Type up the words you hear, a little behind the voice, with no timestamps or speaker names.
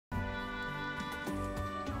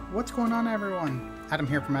What's going on, everyone? Adam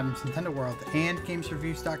here from Adam's Nintendo World and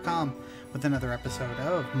GamesReviews.com with another episode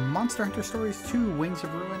of Monster Hunter Stories 2 Wings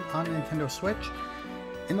of Ruin on Nintendo Switch.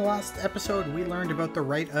 In the last episode, we learned about the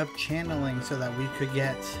rite of channeling so that we could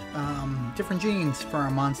get different genes for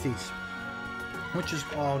our monsties, which is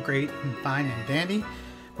all great and fine and dandy,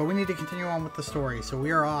 but we need to continue on with the story. So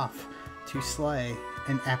we are off to slay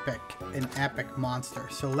an epic monster.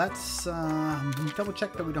 So let's double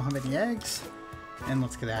check that we don't have any eggs. And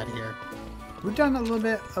let's get out of here. We've done a little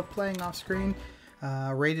bit of playing off screen,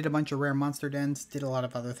 raided a bunch of rare monster dens, did a lot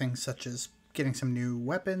of other things such as getting some new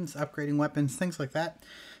weapons, upgrading weapons, things like that,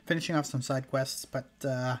 finishing off some side quests, but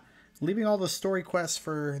leaving all the story quests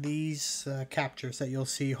for these captures that you'll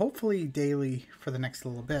see hopefully daily for the next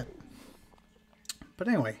little bit. But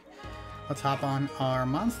anyway, let's hop on our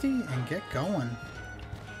monstie and get going.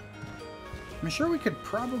 I'm sure we could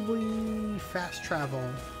probably fast travel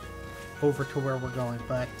over to where we're going,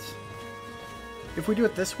 but if we do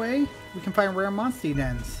it this way, we can find rare monstie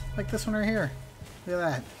dens like this one right here. Look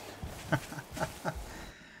at that.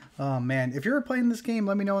 Oh man, if you're playing this game,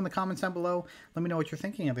 let me know in the comments down below. Let me know what you're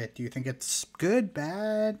thinking of it. Do you think it's good,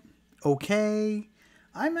 bad, okay?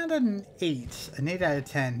 I'm at an 8 out of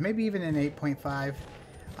 10, maybe even an 8.5.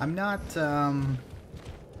 I'm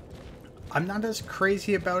not as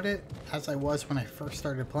crazy about it as I was when I first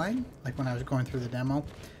started playing, like when I was going through the demo,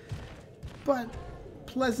 but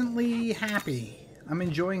pleasantly happy. I'm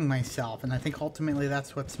enjoying myself, and I think ultimately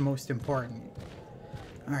that's what's most important.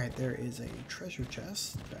 Alright, there is a treasure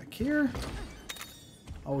chest back here.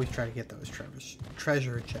 Always try to get those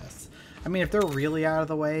treasure chests. I mean, if they're really out of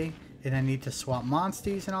the way and I need to swap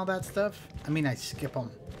monsties and all that stuff, I mean, I skip them.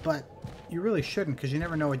 But you really shouldn't, because you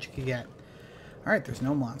never know what you could get. Alright, there's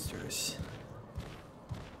no monsters.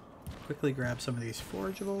 Quickly grab some of these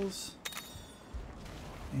forageables.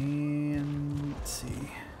 And let's see.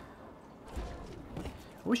 I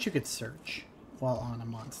wish you could search while on a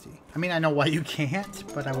monstie. I mean, I know why you can't,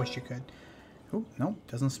 but I wish you could. Oh, nope,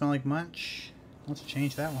 doesn't smell like much. Let's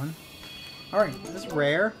change that one. Alright, this is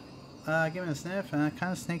rare. Give it a sniff. Kind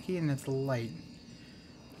of snaky and it's light.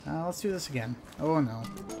 Let's do this again. Oh no.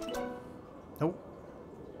 Nope.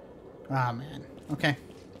 Ah, man. Okay.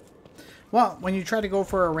 Well, when you try to go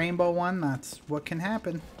for a rainbow one, that's what can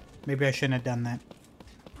happen. Maybe I shouldn't have done that.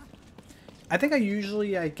 I think I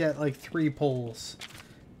get like 3 pulls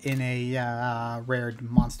in a rare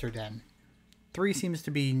monster den. 3 seems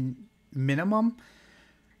to be minimum.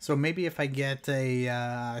 So maybe if I get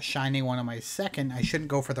a shiny one on my second, I shouldn't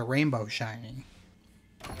go for the rainbow shiny.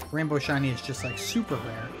 Rainbow shiny is just like super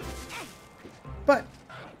rare. But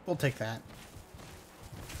we'll take that.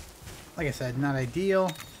 Like I said, not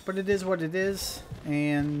ideal, but it is what it is,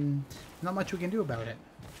 and not much we can do about it.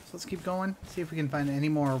 So let's keep going, see if we can find any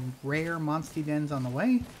more rare monstie dens on the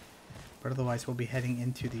way. But otherwise, we'll be heading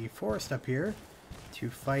into the forest up here to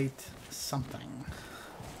fight something.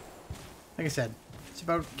 Like I said, it's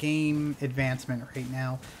about game advancement right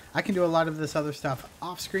now. I can do a lot of this other stuff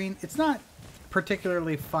off screen. It's not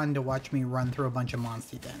particularly fun to watch me run through a bunch of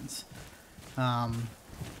monstie dens. I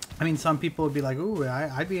mean, some people would be like, ooh,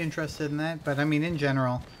 I'd be interested in that. But I mean, in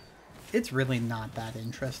general, it's really not that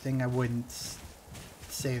interesting. I wouldn't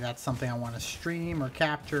say that's something I want to stream or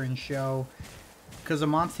capture and show, because a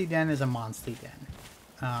monstie den is a monstie den.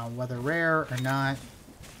 Whether rare or not,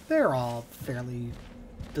 they're all fairly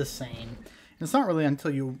the same. And it's not really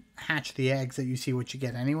until you hatch the eggs that you see what you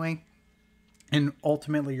get anyway. And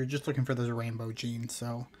ultimately, you're just looking for those rainbow genes.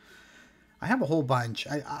 So I have a whole bunch.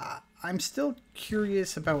 I'm still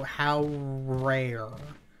curious about how rare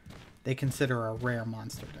they consider a rare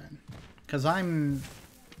monster den. Because I mean,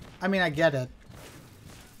 I get it.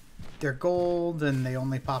 They're gold and they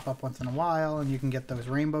only pop up once in a while and you can get those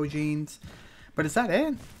rainbow genes. But is that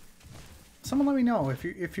it? Someone let me know. If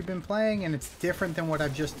you've been playing and it's different than what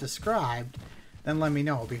I've just described, then let me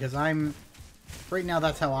know. Because right now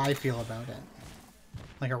that's how I feel about it.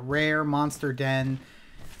 Like a rare monster den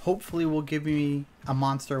hopefully will give me a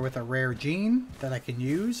monster with a rare gene that I can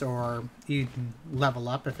use, or even level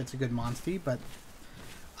up if it's a good monstie. But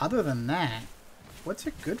other than that, what's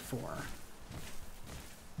it good for?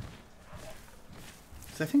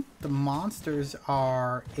 I think the monsters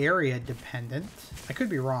are area dependent. I could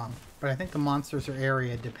be wrong, but I think the monsters are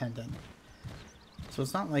area dependent. So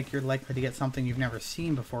it's not like you're likely to get something you've never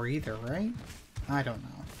seen before either, right? I don't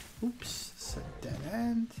know. Oops, it's a dead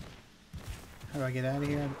end. How do I get out of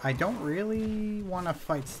here? I don't really want to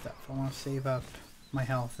fight stuff. I want to save up my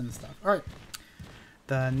health and stuff. Alright.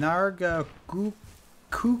 The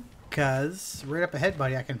Nargacucas right up ahead,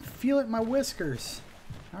 buddy. I can feel it in my whiskers.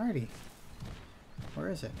 Alrighty. Where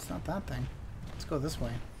is it? It's not that thing. Let's go this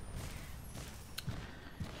way.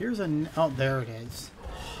 Here's a... Oh, there it is.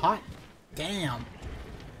 Hot damn.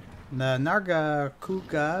 The Narga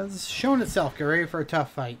Kuga's shown itself. Get ready for a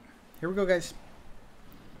tough fight. Here we go, guys.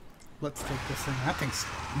 Let's take this thing. That thing's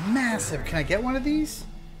massive. Can I get one of these?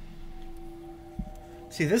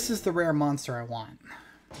 See, this is the rare monster I want.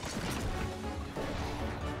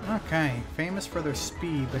 Okay. Famous for their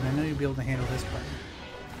speed, but I know you'll be able to handle this part.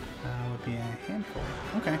 Would be a handful.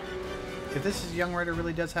 Okay. If this young rider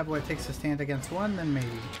really does have what it takes to stand against one, then maybe.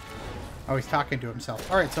 Oh, he's talking to himself.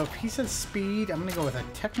 Alright, so if he says speed, I'm going to go with a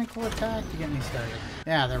technical attack to get me started.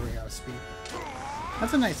 Yeah, there we go. Speed.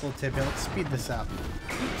 That's a nice little tidbit. Let's speed this up.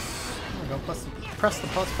 Oops. There we go. Press the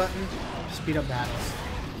plus button. Speed up battles.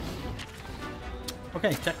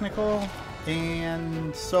 Okay, technical.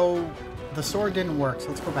 And so the sword didn't work, so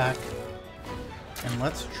let's go back. And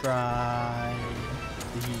let's try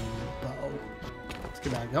the bow. Let's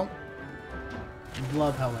get back. Nope.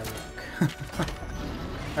 Love how I look.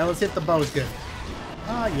 Alright, let's hit the bows good.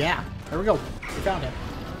 Yeah. There we go. We found it.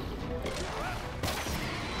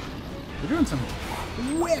 We're doing some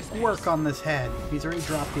quick work on this head. He's already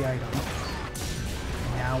dropped the item.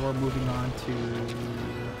 And now we're moving on to...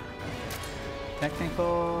 technical...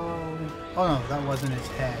 Oh no, that wasn't his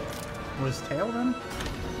head. It was his tail then?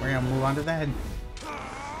 We're gonna move on to the head.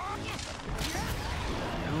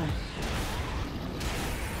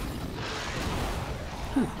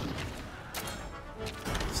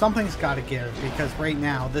 Something's got to give, because right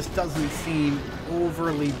now this doesn't seem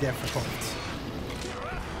overly difficult.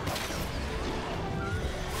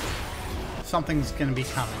 Something's going to be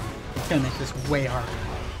coming. It's going to make this way harder.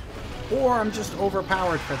 Or I'm just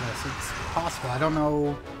overpowered for this. It's possible. I don't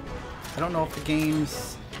know. I don't know if the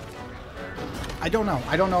game's... I don't know.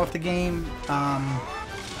 I don't know if the game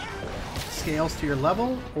scales to your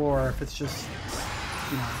level, or if it's just,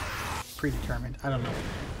 you know, predetermined. I don't know.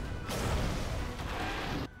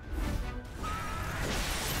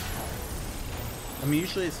 I mean,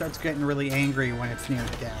 usually it starts getting really angry when it's near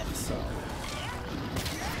death, so...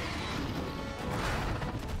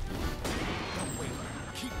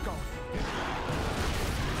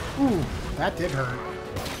 Ooh, that did hurt.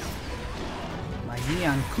 My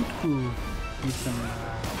Neon Kutku needs some,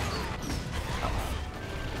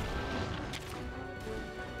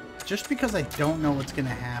 Just because I don't know what's gonna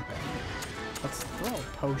happen. Let's throw a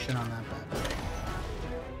potion on that bad boy.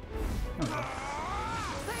 There we go.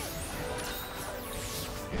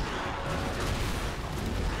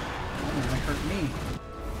 That hurt me.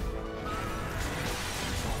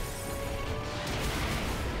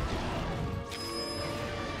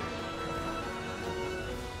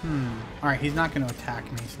 Alright, he's not going to attack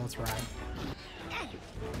me, so let's ride.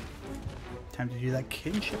 Time to do that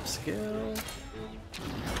kinship skill.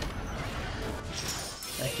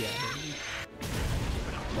 Heck yeah, baby.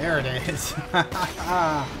 There it is.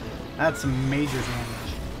 That's some major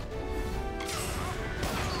damage.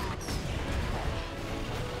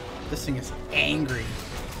 This thing is angry.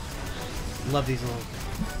 Love these little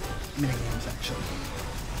minigames, actually.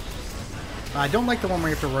 I don't like the one where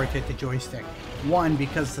you have to rotate the joystick. One,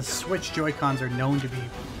 because the Switch Joy-Cons are known to be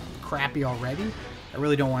crappy already. I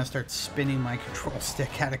really don't want to start spinning my control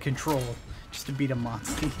stick out of control just to beat a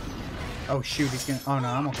monster. Oh shoot, he's gonna... Oh no,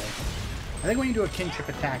 I'm okay. I think when you do a kinship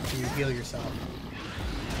attack, you heal yourself.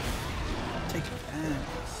 Take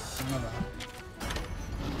that. Son of a...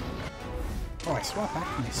 Oh, I swapped back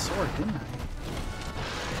to my sword, didn't I?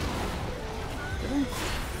 Did I?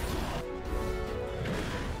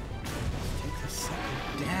 Take the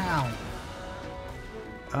sucker down.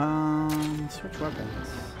 Switch weapons.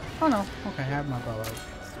 Oh no. Okay, I have my bow out.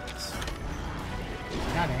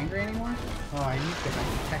 Not angry anymore? Oh, I need to get back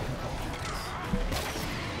to technical attacks.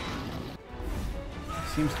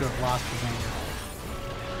 Seems to have lost his anger.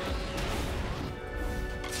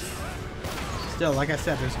 Still, like I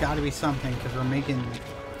said, there's got to be something, because we're making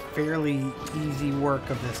fairly easy work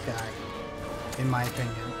of this guy, in my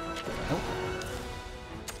opinion. Nope.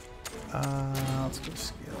 Let's go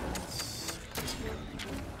skills.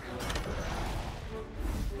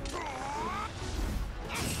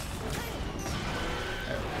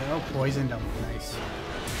 There we go. Poisoned him. Nice.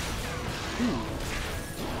 Ooh.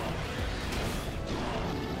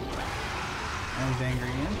 And he's angry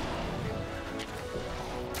again.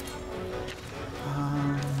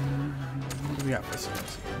 What do we got for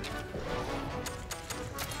skills here?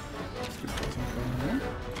 Let's do poison going there.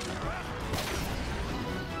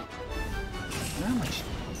 How much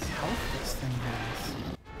health this thing has?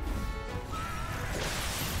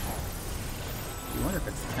 I wonder if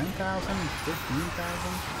it's 10,000,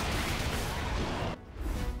 15,000?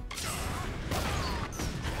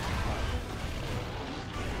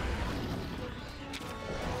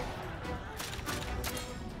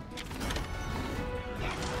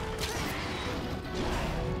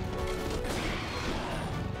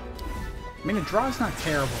 mean, a draw is not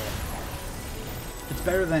terrible. It's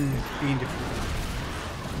better than being defeated.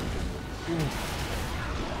 Ooh.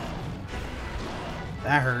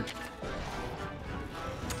 That hurt.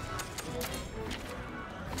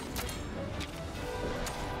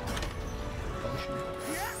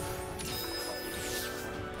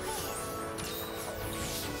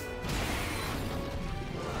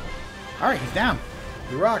 Alright, he's down.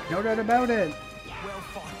 You rock, no doubt about it.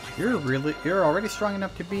 You're already strong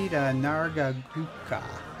enough to beat Nargaguka.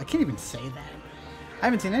 I can't even say that. I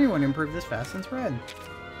haven't seen anyone improve this fast since Red.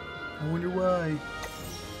 I wonder why.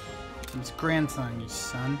 It's his grandson, you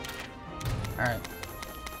son. Alright.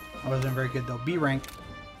 I wasn't very good though. B rank.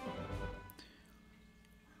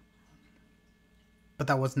 But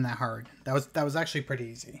that wasn't that hard. That was actually pretty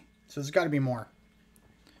easy. So there's gotta be more.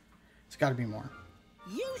 There's gotta be more.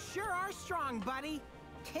 You sure are strong, buddy.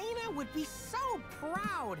 Kana would be so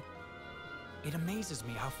proud. It amazes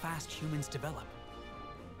me how fast humans develop.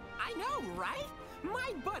 I know, right?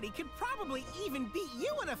 My buddy could probably even beat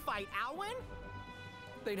you in a fight, Alwyn.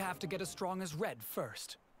 They'd have to get as strong as Red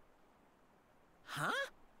first. Huh?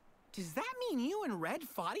 Does that mean you and Red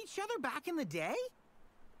fought each other back in the day?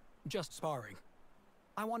 Just sparring.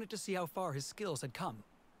 I wanted to see how far his skills had come.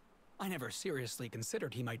 I never seriously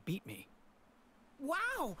considered he might beat me.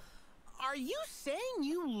 Wow! Are you saying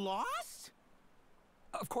you lost?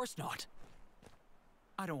 Of course not.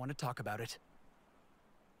 I don't want to talk about it.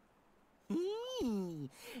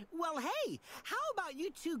 Well, hey, how about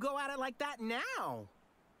you two go at it like that now?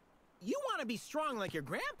 You want to be strong like your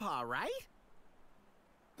grandpa, right?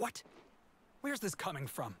 What? Where's this coming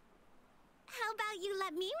from? How about you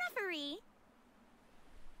let me referee?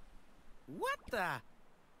 What the?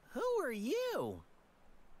 Who are you?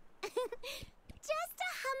 Just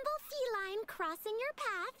a humble feline crossing your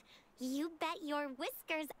path. You bet your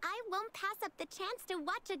whiskers I won't pass up the chance to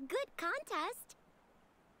watch a good contest.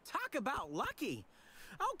 Talk about lucky.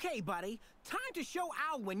 Okay, buddy. Time to show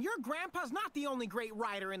Alwyn your grandpa's not the only great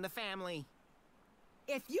rider in the family.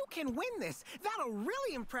 If you can win this, that'll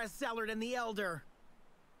really impress Zellert and the Elder.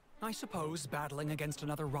 I suppose battling against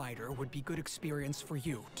another rider would be good experience for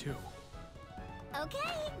you, too.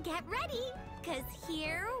 Okay, get ready, 'cause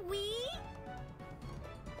here we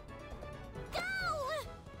go!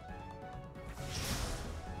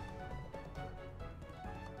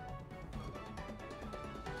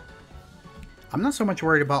 I'm not so much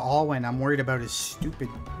worried about Alwyn, I'm worried about his stupid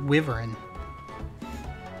Weiveran.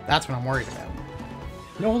 That's what I'm worried about.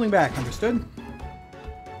 No holding back, understood?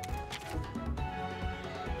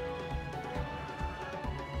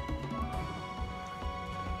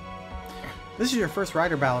 This is your first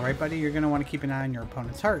rider battle, right, buddy? You're going to want to keep an eye on your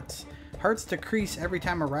opponent's hearts. Hearts decrease every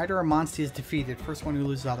time a rider or monster is defeated. First one who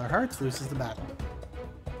loses all their hearts loses the battle.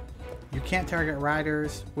 You can't target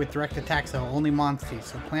riders with direct attacks though, only monsters,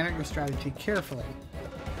 so plan out your strategy carefully.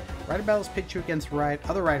 Rider battles pit you against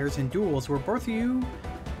other riders in duels where both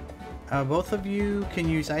of you can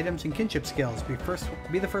use items and kinship skills. Be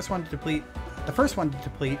the first one to deplete. The first one to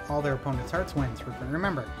deplete all their opponent's hearts wins.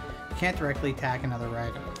 Remember, you can't directly attack another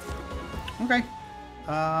rider. Okay.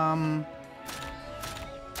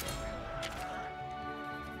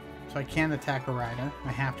 So I can't attack a rider.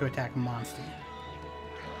 I have to attack a monster.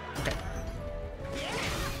 Okay.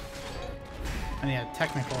 I need a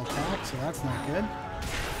technical attack, so that's not good.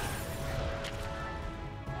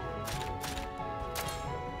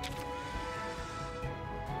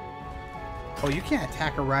 Oh, you can't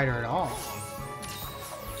attack a rider at all.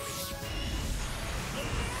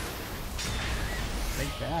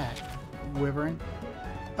 Take that, Weiveran.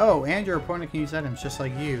 Oh, and your opponent can use items just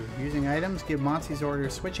like you. Using items, give monsters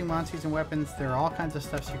orders, switching monsters and weapons. There are all kinds of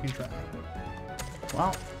stuff you can try.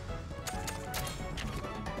 Well,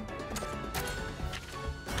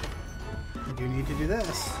 I do need to do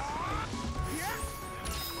this.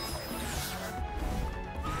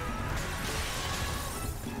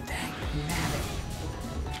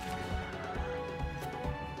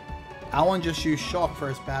 Alwyn just used shock for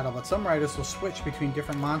his battle, but some riders will switch between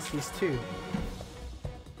different monsters too.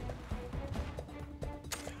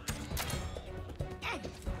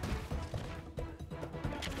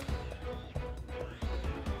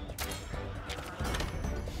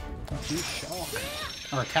 Use shock.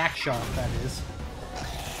 Or attack shock, that is.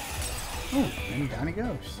 Oh, and down he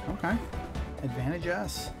goes. Okay. Advantage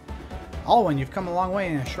us. Alwyn, you've come a long way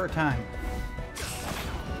in a short time.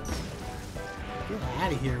 Get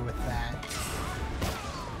out of here with that.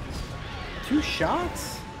 2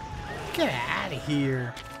 shots? Get out of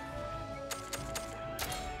here.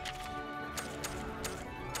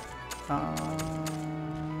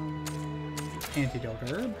 Antidote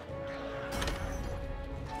herb.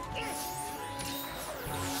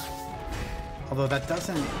 Although that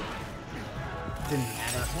didn't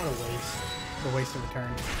matter. What a waste. The waste of a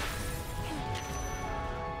turn.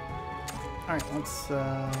 Alright, let's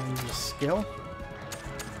use a skill.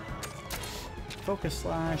 Focus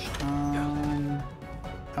slash on...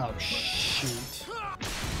 Oh, shoot.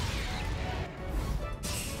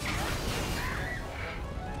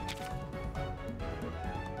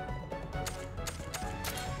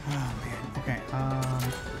 Oh, man. Okay,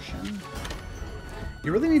 Persian.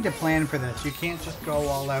 You really need to plan for this. You can't just go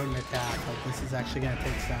all out and attack. Like, this is actually going to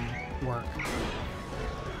take some work.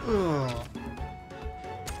 Ugh.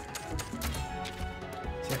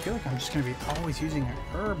 See, I feel like I'm just going to be always using an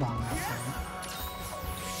herb on that thing.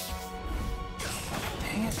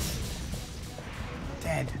 Dang it.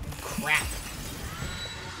 Dead. Crap.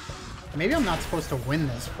 Maybe I'm not supposed to win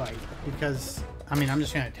this fight, because, I mean, I'm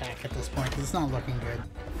just going to attack at this point, because it's not looking good.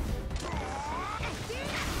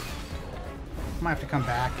 I might have to come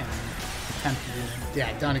back and attempt to do it.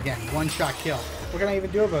 Yeah, done again. One-shot kill. What can I even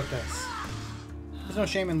do about this? There's no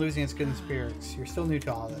shame in losing its good spirits. You're still new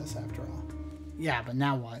to all this, after all. Yeah, but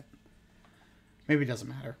now what? Maybe it doesn't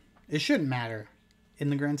matter. It shouldn't matter. In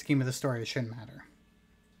the grand scheme of the story, it shouldn't matter.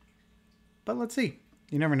 But let's see.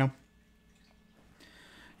 You never know.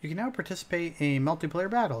 You can now participate in multiplayer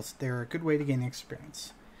battles. They're a good way to gain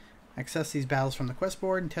experience. Access these battles from the quest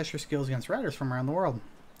board and test your skills against riders from around the world.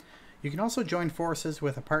 You can also join forces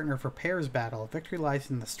with a partner for pairs battle. Victory lies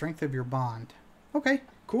in the strength of your bond. Okay,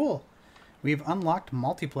 cool. We've unlocked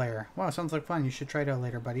multiplayer. Wow, sounds like fun. You should try it out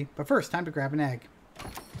later, buddy. But first, time to grab an egg.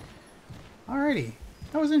 Alrighty.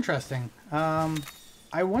 That was interesting.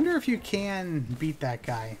 I wonder if you can beat that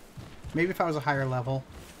guy. Maybe if I was a higher level,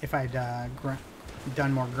 if I'd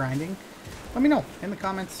done more grinding. Let me know in the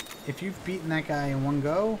comments if you've beaten that guy in one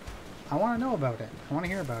go. I want to know about it. I want to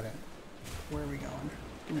hear about it. Where are we going?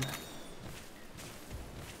 Give me that.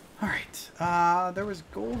 Alright, there was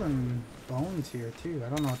golden bones here too. I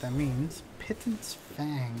don't know what that means. Pittance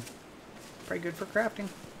Fang. Pretty good for crafting.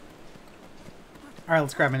 Alright,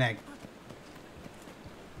 let's grab an egg.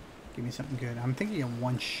 Give me something good. I'm thinking of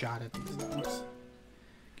one shot at these dogs.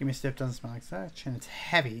 Give me a stiff, doesn't smell like such, and it's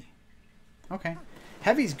heavy. Okay.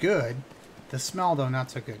 Heavy's good. The smell, though,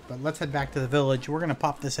 not so good. But let's head back to the village. We're going to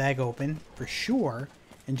pop this egg open, for sure,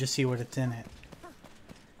 and just see what it's in it.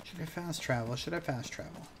 Should I fast travel? Should I fast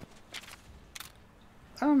travel?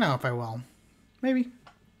 I don't know if I will. Maybe.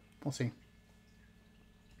 We'll see.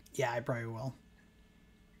 Yeah, I probably will.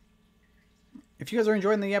 If you guys are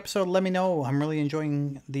enjoying the episode, let me know. I'm really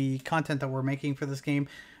enjoying the content that we're making for this game.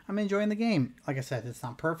 I'm enjoying the game. Like I said, it's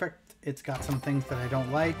not perfect. It's got some things that I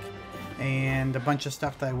don't like. And a bunch of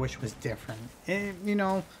stuff that I wish was different. You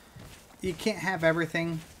know, you can't have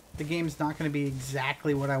everything. The game's not going to be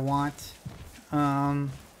exactly what I want. And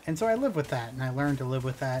so I live with that. And I learn to live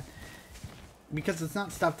with that. Because it's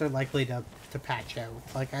not stuff they're likely to patch out.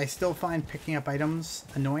 Like, I still find picking up items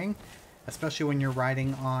annoying. Especially when you're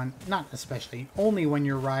riding on... Not especially. Only when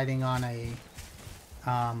you're riding on a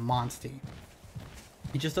Monstie.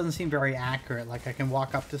 It just doesn't seem very accurate. Like, I can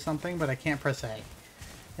walk up to something, but I can't press A.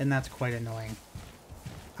 And that's quite annoying.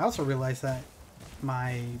 I also realized that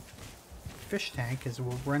my fish tank is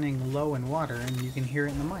running low in water, and you can hear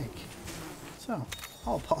it in the mic. So,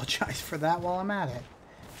 I'll apologize for that while I'm at it.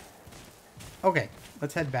 Okay,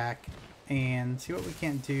 let's head back and see what we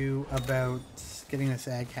can do about getting this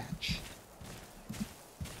egg hatch.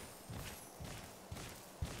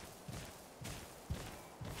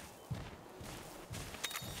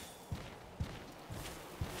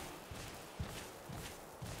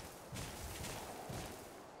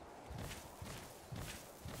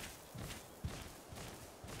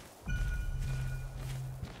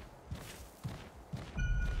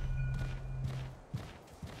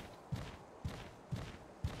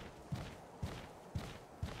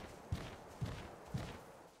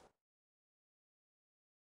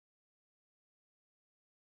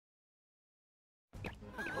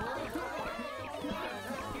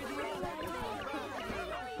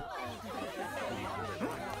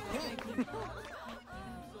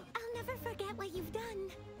 I'll never forget what you've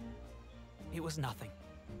done. It was nothing.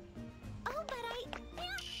 Oh, but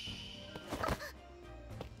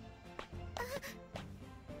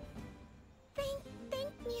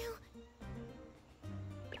thank you.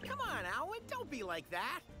 Come on, Alwyn, don't be like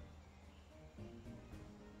that.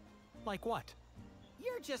 Like what?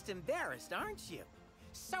 You're just embarrassed, aren't you?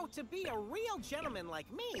 So to be a real gentleman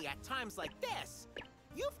like me at times like this,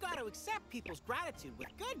 you've got to accept people's gratitude with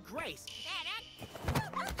good grace.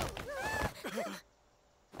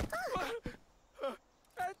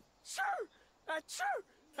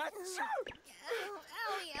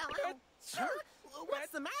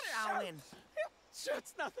 What's the matter, Alwyn?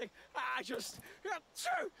 It's nothing. I just...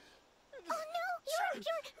 Oh no, you're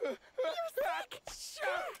sick!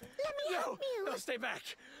 Let me help you! No, stay back!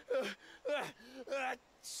 Oh, I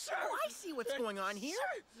see what's going on here.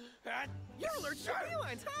 You're allergic to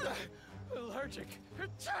felines, huh? Allergic?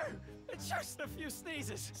 It's just a few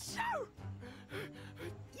sneezes.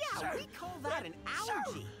 Yeah, we call that an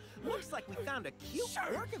allergy. Looks like we found a cute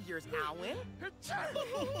quirk of yours, Alwyn.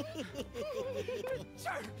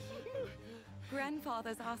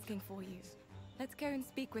 Grandfather's asking for you. Let's go and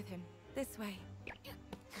speak with him. This way.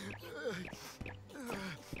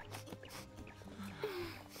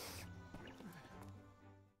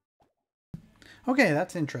 Okay,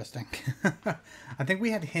 that's interesting. I think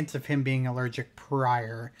we had hints of him being allergic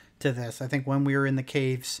prior to this. I think when we were in the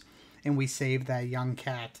caves and we saved that young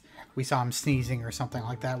cat, we saw him sneezing or something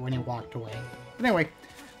like that when he walked away. But anyway,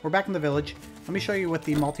 we're back in the village. Let me show you what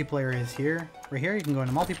the multiplayer is here. Right here, you can go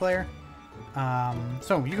into multiplayer.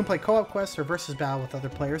 So you can play co-op quests or versus battle with other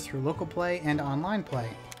players through local play and online play.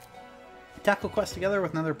 Tackle quests together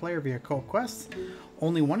with another player via co-op quests.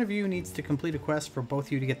 Only one of you needs to complete a quest for both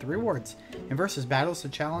of you to get the rewards. In versus battles, to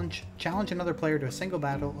challenge another player to a single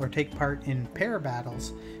battle or take part in pair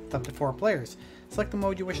battles with up to 4 players. Select the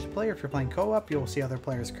mode you wish to play. If you're playing co-op, you will see other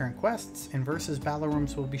players' current quests, and versus battle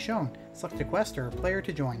rooms will be shown. Select a quest or a player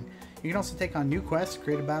to join. You can also take on new quests,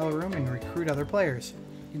 create a battle room, and recruit other players.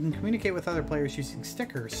 You can communicate with other players using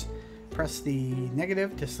stickers. Press the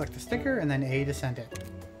negative to select the sticker, and then A to send it.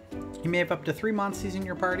 You may have up to 3 monsters in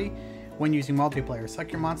your party when using multiplayer.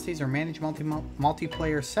 Select your monsters or manage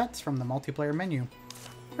multiplayer sets from the multiplayer menu.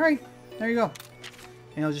 Alright, there you go.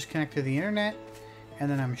 And it'll just connect to the internet. And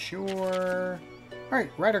then I'm sure...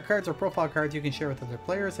 Alright, rider cards or profile cards you can share with other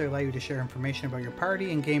players. They allow you to share information about your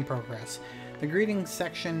party and game progress. The greetings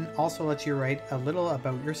section also lets you write a little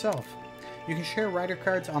about yourself. You can share rider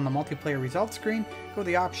cards on the multiplayer results screen. Go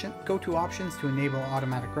to options to enable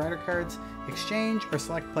automatic rider cards, exchange, or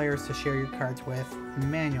select players to share your cards with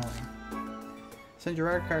manually. Send your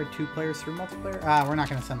rider card to players through multiplayer. We're not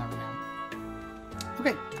going to send that right now.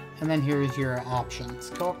 Okay, and then here's your options.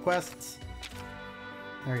 Co-op quests.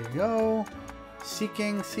 There you go.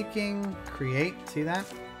 Seeking, create. See that?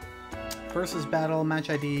 Versus battle, match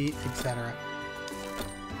ID, etc.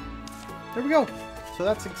 There we go. So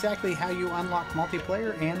that's exactly how you unlock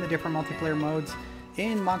multiplayer and the different multiplayer modes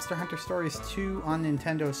in Monster Hunter Stories 2 on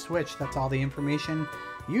Nintendo Switch. That's all the information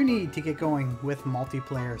you need to get going with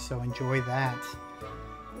multiplayer, so enjoy that.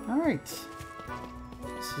 Alright.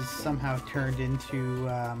 This is somehow turned into,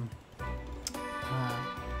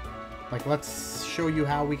 like, let's show you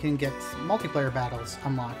how we can get multiplayer battles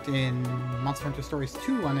unlocked in Monster Hunter Stories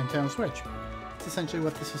 2 on Nintendo Switch. That's essentially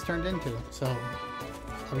what this has turned into. So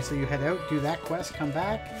obviously you head out, do that quest, come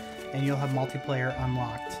back, and you'll have multiplayer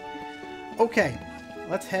unlocked. Okay,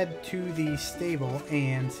 let's head to the stable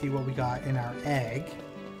and see what we got in our egg.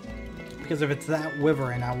 Because if it's that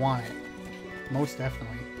Weiveran, I want it. Most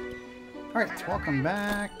definitely. Alright, welcome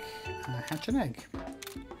back. Hatch an egg.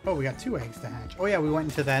 Oh, we got 2 eggs to hatch. Oh yeah, we went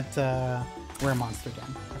into that rare monster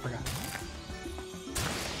den. I forgot.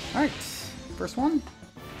 Alright, first one.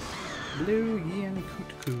 Blue Yin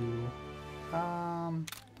Kutku.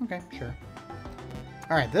 Okay, sure.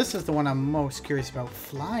 Alright, this is the one I'm most curious about.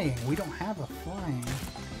 Flying. We don't have a flying.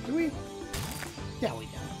 Do we? Yeah, we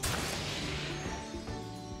do.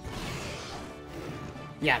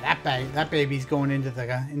 Yeah, that baby's going into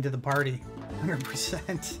the party.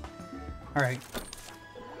 100%. Alright.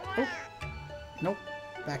 Oh. Nope.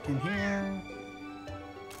 Back in here.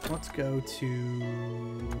 Let's go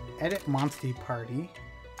to edit Monster Party.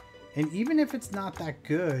 And even if it's not that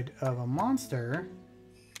good of a monster,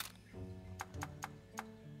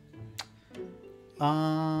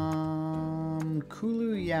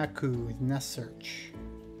 Kulu-Yaku, nest search.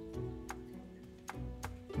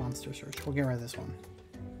 Monster search. We'll get rid of this one.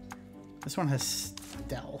 This one has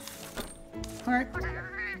stealth. Alright.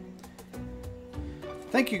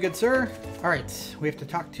 Thank you, good sir. Alright, we have to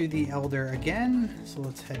talk to the Elder again. So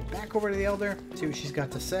let's head back over to the Elder, see what she's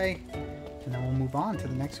got to say. And then we'll move on to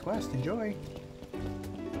the next quest. Enjoy!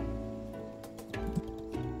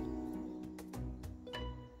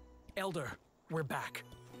 Elder, we're back.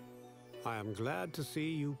 I am glad to see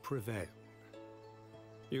you prevail.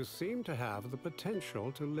 You seem to have the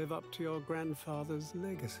potential to live up to your grandfather's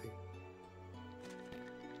legacy.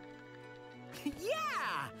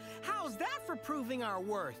 Yeah! How's that for proving our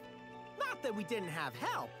worth? Not that we didn't have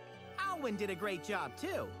help. Alwyn did a great job,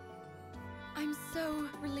 too. I'm so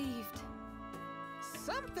relieved.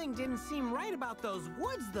 Something didn't seem right about those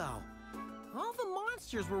woods, though. All the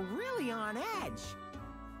monsters were really on edge.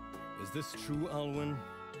 Is this true, Alwyn?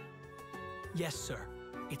 Yes, sir.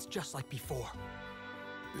 It's just like before.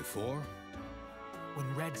 Before?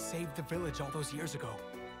 When Red saved the village all those years ago.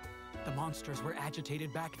 The monsters were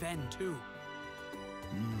agitated back then, too.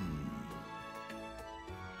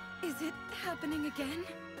 Is it happening again?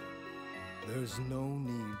 There's no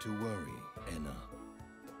need to worry, Enna.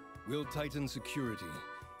 We'll tighten security.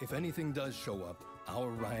 If anything does show up, our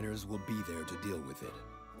riders will be there to deal with it.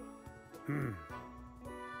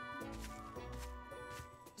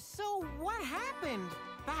 So what happened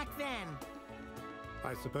back then?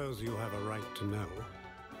 I suppose you have a right to know.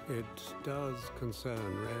 It does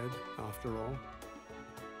concern Red, after all.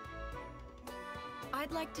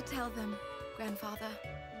 I'd like to tell them, Grandfather.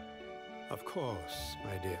 Of course,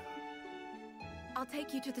 my dear. I'll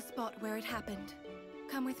take you to the spot where it happened.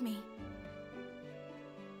 Come with me.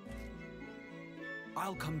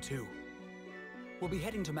 I'll come too. We'll be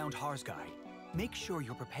heading to Mount Harzgai. Make sure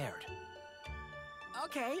you're prepared.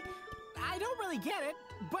 Okay, I don't really get it,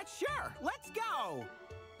 but sure, let's go!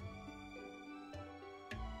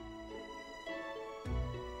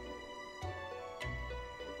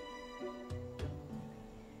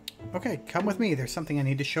 Okay, come with me. There's something I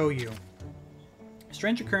need to show you.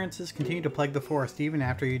 Strange occurrences continue to plague the forest even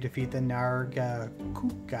after you defeat the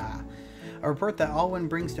Nargacuga. A report that Alwyn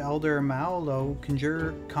brings to Elder Maolo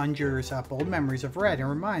conjures up old memories of Red and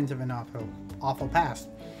reminds of an awful past.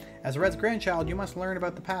 As Red's grandchild, you must learn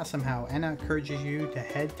about the past somehow. Enna encourages you to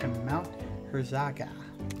head to Mount Herzaga.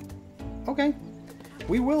 Okay.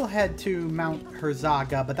 We will head to Mount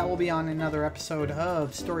Herzaga, but that will be on another episode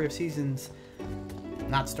of Story of Seasons.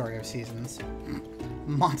 Not Story of Seasons.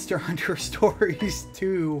 Monster Hunter Stories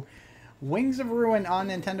 2. Wings of Ruin on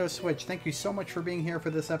Nintendo Switch. Thank you so much for being here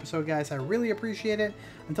for this episode, guys. I really appreciate it.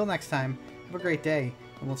 Until next time, have a great day,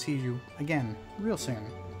 and we'll see you again real soon.